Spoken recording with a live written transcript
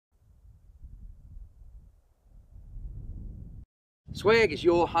Swag is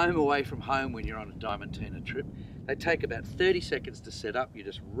your home away from home when you're on a Diamantina trip. They take about 30 seconds to set up. You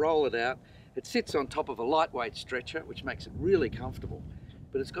just roll it out. It sits on top of a lightweight stretcher, which makes it really comfortable.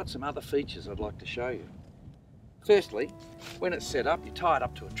 But it's got some other features I'd like to show you. Firstly, when it's set up, you tie it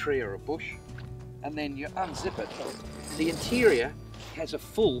up to a tree or a bush, and then you unzip it. The interior has a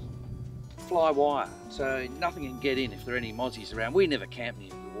full fly wire, so nothing can get in if there are any mozzies around. We never camp near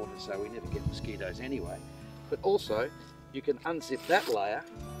the water, so we never get mosquitoes anyway. But also, you can unzip that layer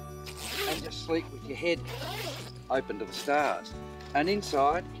and just sleep with your head open to the stars. And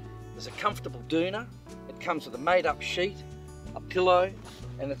inside, there's a comfortable doona. It comes with a made-up sheet, a pillow,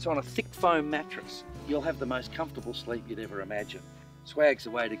 and it's on a thick foam mattress. You'll have the most comfortable sleep you'd ever imagine. Swag's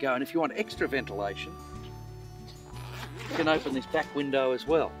the way to go. And if you want extra ventilation, you can open this back window as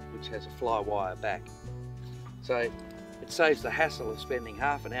well, which has a fly wire back. So it saves the hassle of spending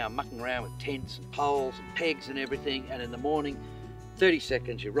half an hour mucking around with tents and poles and pegs and everything, and in the morning, 30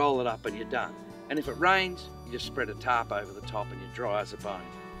 seconds, you roll it up and you're done. And if it rains, you just spread a tarp over the top and you're dry as a bone.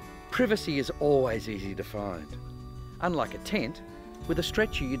 Privacy is always easy to find. Unlike a tent, with a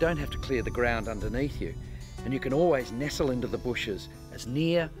stretcher you don't have to clear the ground underneath you, and you can always nestle into the bushes as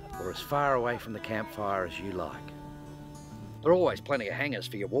near or as far away from the campfire as you like. There are always plenty of hangers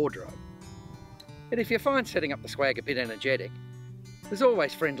for your wardrobe. And if you find setting up the Swag a bit energetic, there's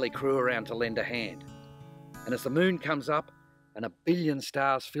always friendly crew around to lend a hand. And as the moon comes up and 1 billion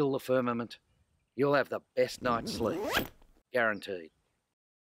stars fill the firmament, you'll have the best night's sleep, guaranteed.